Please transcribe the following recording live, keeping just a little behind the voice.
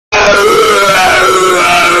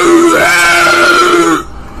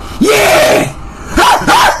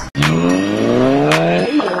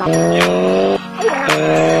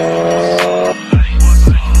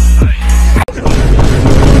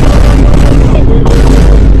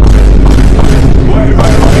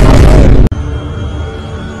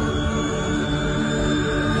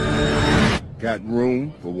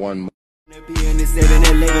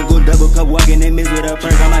a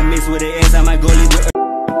perk, I might mix with an X, I might go leave with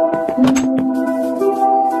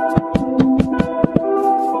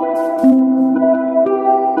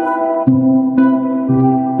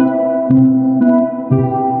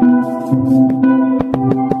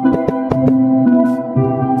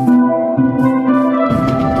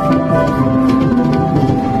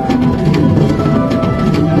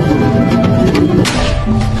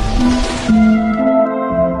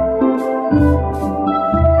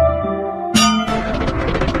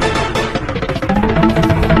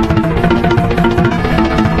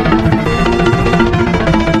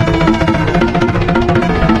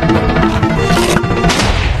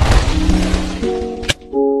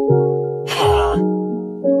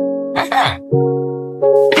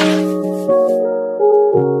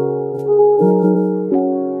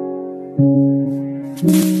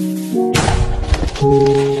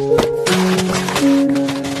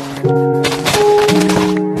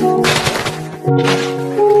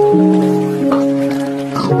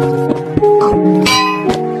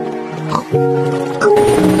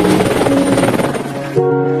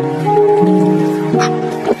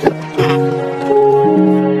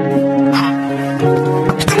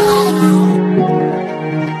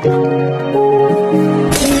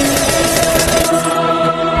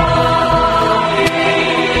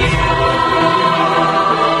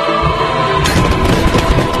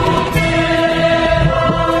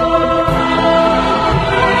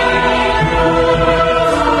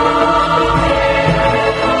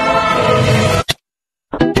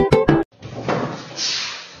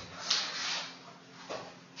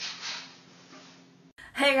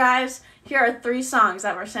Hey guys, here are 3 songs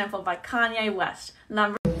that were sampled by Kanye West.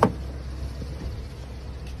 Number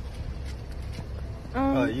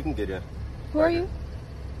you can get in. Who are you?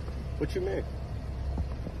 What you mean?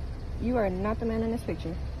 You are not the man in this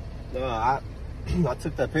picture. No, I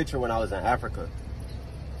took that picture when I was in Africa.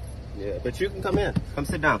 Yeah, but you can come in. Come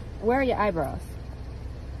sit down. Where are your eyebrows?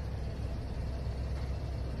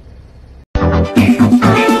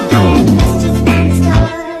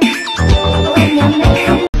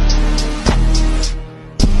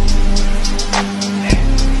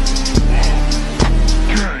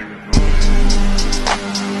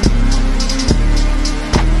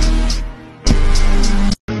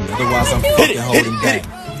 Otherwise, I'm fucking holding back.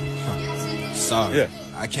 Sorry, yeah.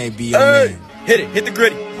 I can't be your man. Hit the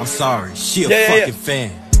gritty. I'm sorry, she a fucking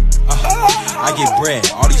fan. I get bread,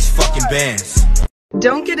 all these fucking bands.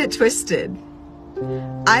 Don't get it twisted.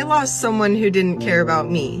 I lost someone who didn't care about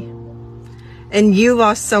me. And you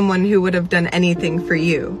lost someone who would have done anything for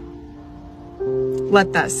you.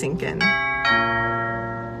 Let that sink in.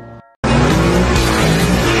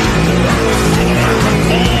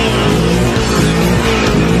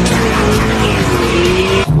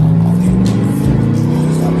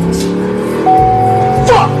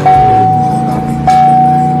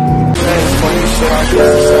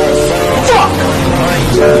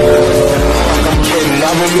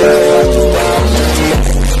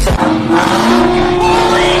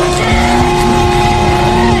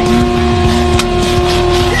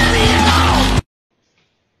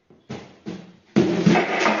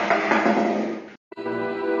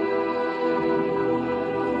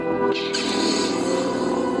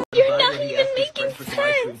 You're not even making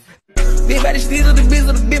sense. Big body steal the biz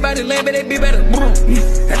of the big body lamb, but that big body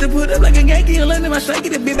had to put up like a Yankee and land in my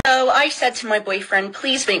shanky, the big. So I said to my boyfriend,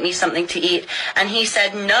 please make me something to eat. And he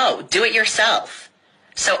said, no, do it yourself.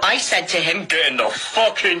 So I said to him, Get in the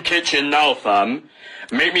fucking kitchen now, fam.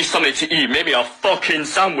 Make me something to eat. Make me a fucking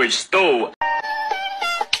sandwich, still.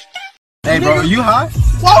 Hey, bro, you high?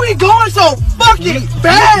 Why are we going so fucking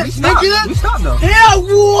fast, nigga? We stopped though. Yeah,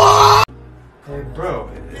 what? Hey, bro,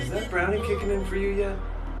 is that brownie kicking in for you yet?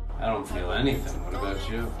 I don't feel anything. What about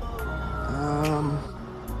you?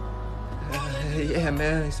 Yeah,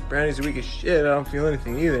 man, these brownies are weak as shit. I don't feel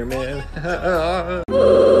anything either, man.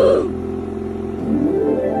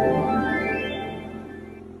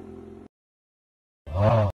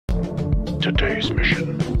 Today's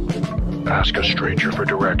mission. Ask a stranger for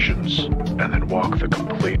directions, and then walk the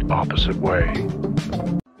complete opposite way.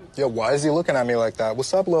 Yo, why is he looking at me like that?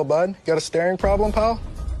 What's up, little bud? Got a staring problem, pal?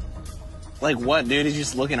 Like what, dude? He's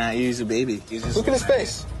just looking at you. He's a baby. Look at his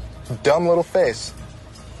face. Dumb little face.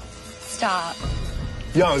 Stop.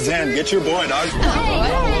 Yo, Zan, get your boy, dog.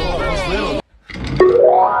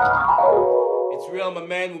 It's real, my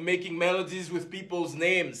man. We're making melodies with people's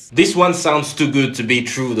names. This one sounds too good to be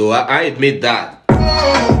true, though. I admit that.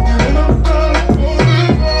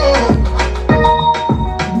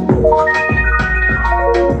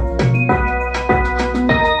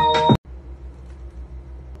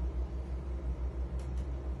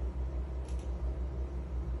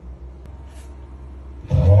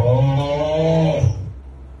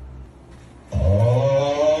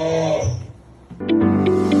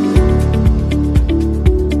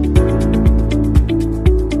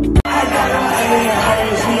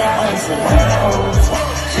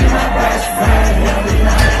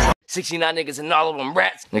 69 niggas and all of them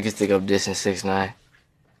rats. Niggas think I'm dissing 6ix9ine.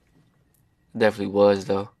 Definitely was,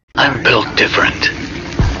 though. I'm built different.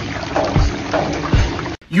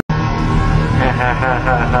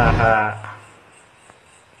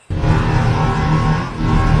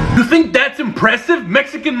 You think that's impressive?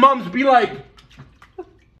 Mexican moms be like...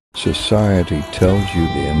 Society tells you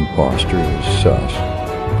the imposter is sus,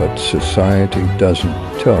 but society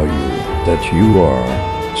doesn't tell you that you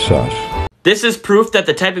are sus. This is proof that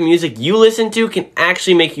the type of music you listen to can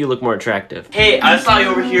actually make you look more attractive. Hey, I saw you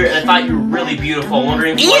over here and I thought you were really beautiful.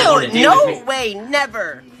 Wondering if you wanted to date with me. No way,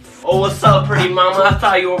 never. Oh, what's up, pretty mama? I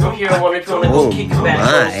thought you were over here. I wondered if you want to go kick it back.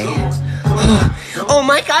 Oh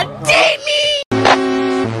my god, date me!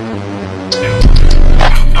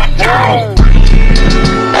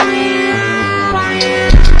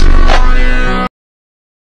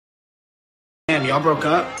 Damn, y'all broke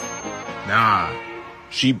up? Nah,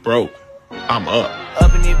 she broke. I'm up.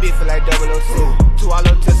 Up in this bitch for like 006. 2 all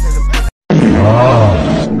up tests in the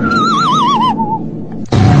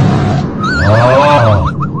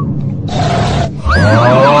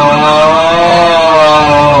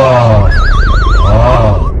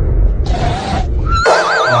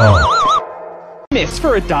Miss,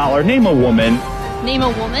 for $1, name a woman. Name a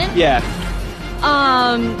woman? Yeah.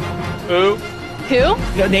 Who? Who?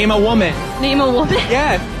 No, name a woman. Name a woman?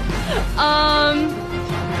 Yes.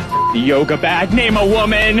 Yoga bag, name a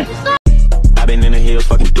woman. I've been in the hills,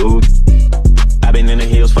 fucking dude. I've been in the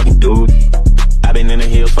hills, fucking dude. I've been in the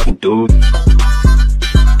hills, fucking dude.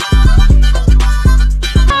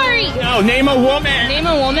 Sorry. No, name a woman. Name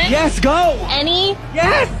a woman? Yes, go. Any?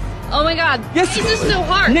 Yes. Oh my god. Yes. This is so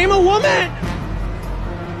hard. Name a woman.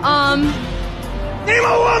 Name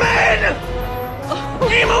a woman.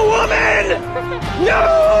 Name a woman.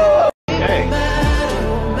 No. Hey,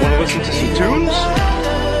 wanna listen to some tunes?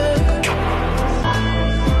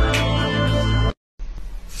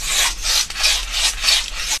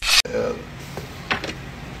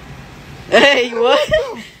 Hey, what?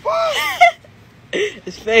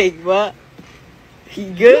 It's fake, what?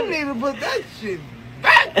 You good? You need to put that shit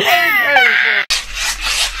back.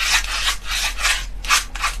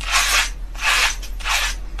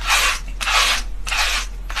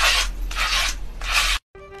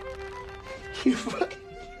 You fucking...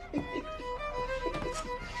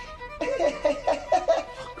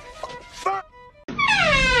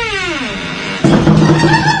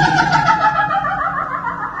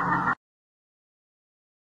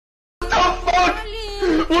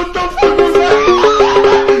 What the fuck was that?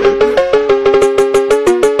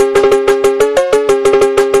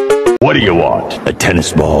 What do you want? A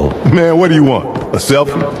tennis ball. Man, what do you want? A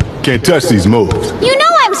selfie? Can't touch these moves. You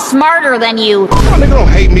know I'm smarter than you. Oh, nigga don't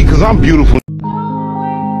hate me because I'm beautiful.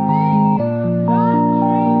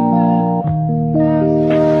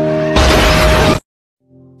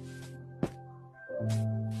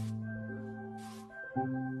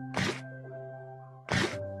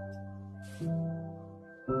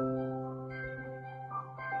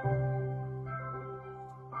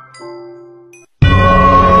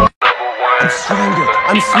 I'm stronger.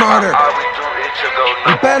 I'm smarter.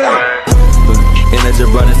 I'm better. And I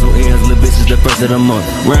just brought in some ends, little bitches the first of the month.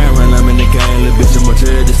 Ryan, I'm in the game, little bitch, I'm on to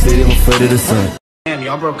the city, I'm afraid of the sun. Damn,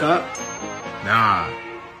 y'all broke up? Nah,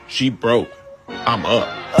 she broke. I'm up.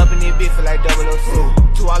 Up in this bitch for like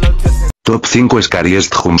 006. 2 all up tests in Top 5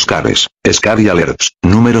 Scariest Jumpscares. Scary Alerts.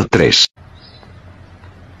 Número 3.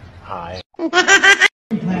 Hi. I'm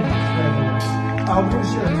pretty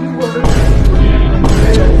sure you were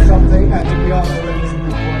something. I think we all know what it is.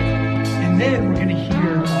 And then we're gonna hear.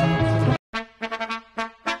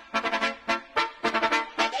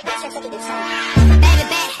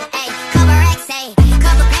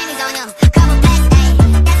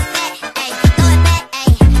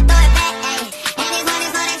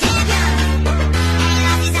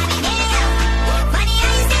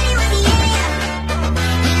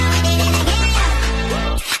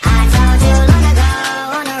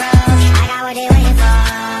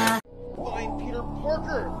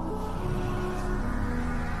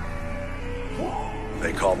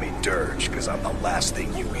 They call me Dirge because I'm the last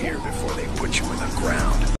thing you hear before they put you in the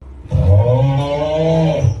ground.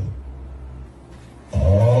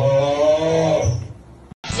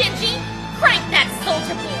 Gingy, crank that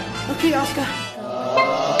soldier boy. Okay, Oscar.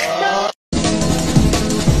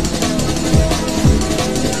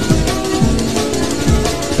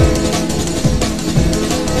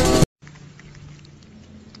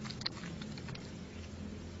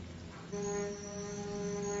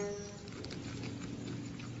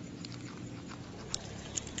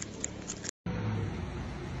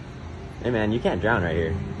 Hey man, you can't drown right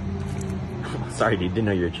here. Sorry, dude. Didn't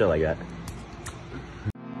know you were chill like that.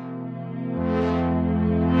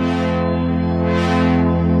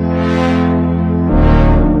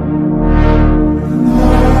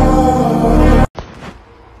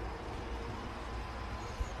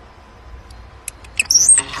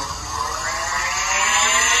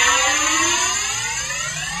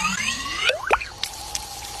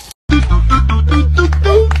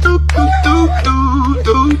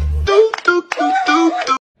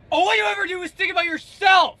 All you ever do is think about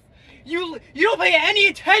yourself. You don't pay any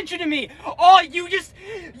attention to me. You're just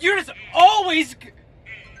always.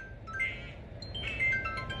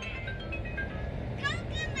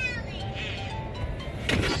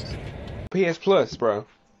 PS Plus, bro.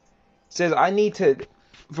 Says I need to,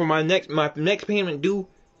 for my next payment due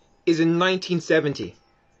is in 1970.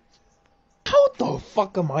 How the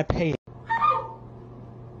fuck am I paying?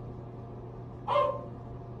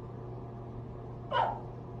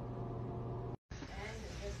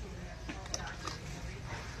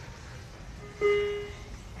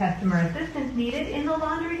 Customer assistance needed in the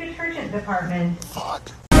laundry detergent department. Fuck.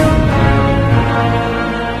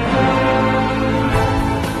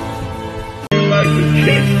 Like a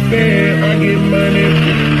kick stand, I get money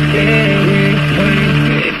from stand. We ain't playing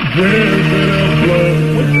big brands and I'm blowing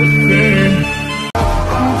with the sand.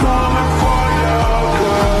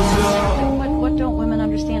 What don't women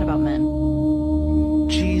understand about men?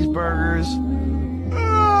 Cheeseburgers.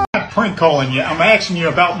 I'm not prank calling you. I'm asking you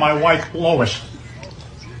about my wife, Lois.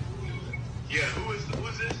 Yeah, who is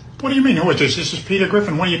this? What do you mean, who is this? This is Peter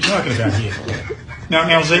Griffin. What are you talking about here?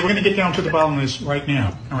 Now, Zay, we're going to get down to the bottom of this right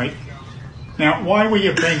now, all right? Now, why were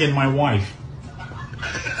you banging my wife?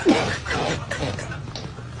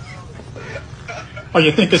 Oh,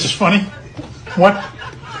 you think this is funny? What?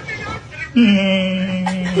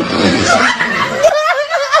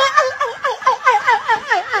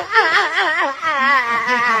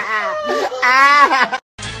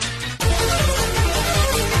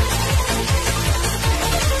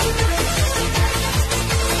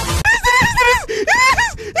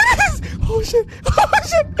 Oh shit! Oh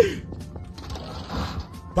shit!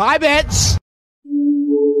 Bye, bitch!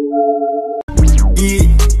 Yeah,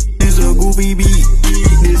 this a goofy beat.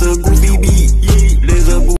 This a goofy beat. Yeah, this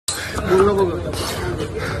a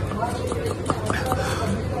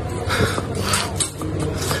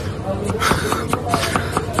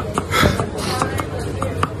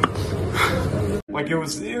Like it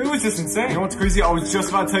was just insane. You know what's crazy? I was just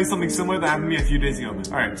about to tell you something similar that happened to me a few days ago.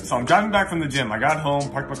 Alright, so I'm driving back from the gym. I got home,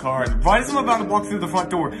 parked my car, and right as I'm about to walk through the front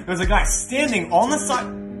door, there's a guy standing on the side.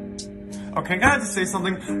 Okay, I gotta just say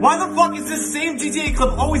something. Why the fuck is this same GTA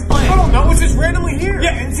clip always playing? I don't know, it's just randomly here.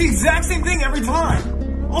 Yeah, and it's the exact same thing every time.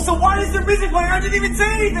 Also, why is the music playing? I didn't even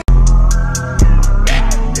say anything.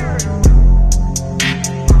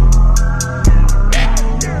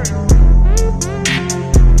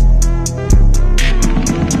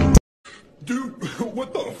 Dude,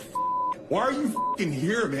 what the f? Why are you f***ing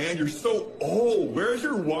here, man? You're so old. Where's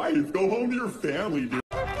your wife? Go home to your family, dude.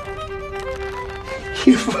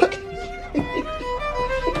 You fucking.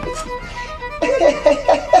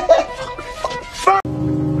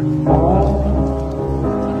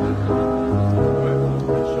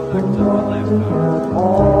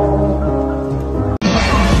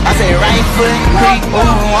 I say right foot, creep,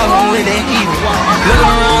 walking with that heat. Look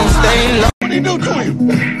around, stay low. What do you do to him?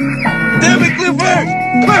 Damn it, Clifford!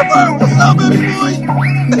 Clifford, what's up, baby boy?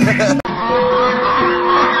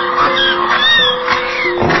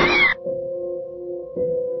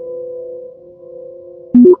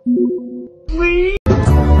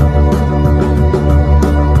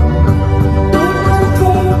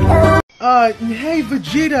 Hey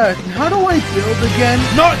Vegeta, how do I build again?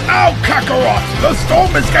 Not now, Kakarot! The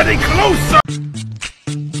storm is getting closer!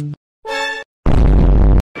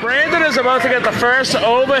 Brandon is about to get the first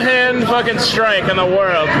overhand fucking strike in the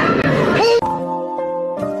world.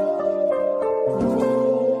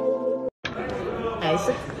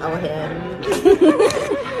 Isaac, go ahead.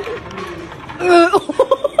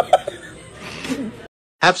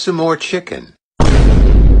 Have some more chicken.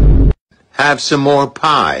 Have some more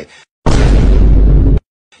pie.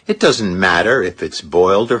 It doesn't matter if it's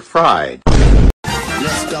boiled or fried.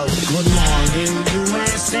 Let's go. Good morning,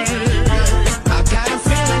 USA. I got a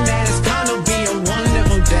feeling that it's gonna be a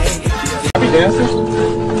wonderful day. I be dancing,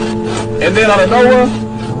 and then out of nowhere,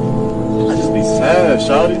 I just be sad,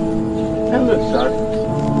 shawty. Hey, look, shawty.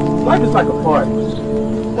 Life is like a party.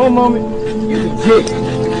 One moment, you the jig,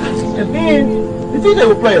 and then the DJ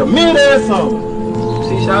will play a mid-ass song.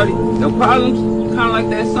 See, shawty, no problems. Kind of like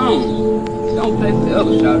that song. Don't play for the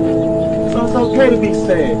other, shawty. So it's okay to be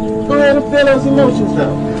sad. Go ahead and feel those emotions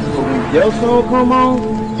out. your song come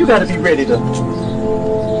on, you gotta be ready to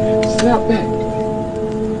snap back.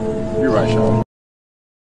 You're right, Sean.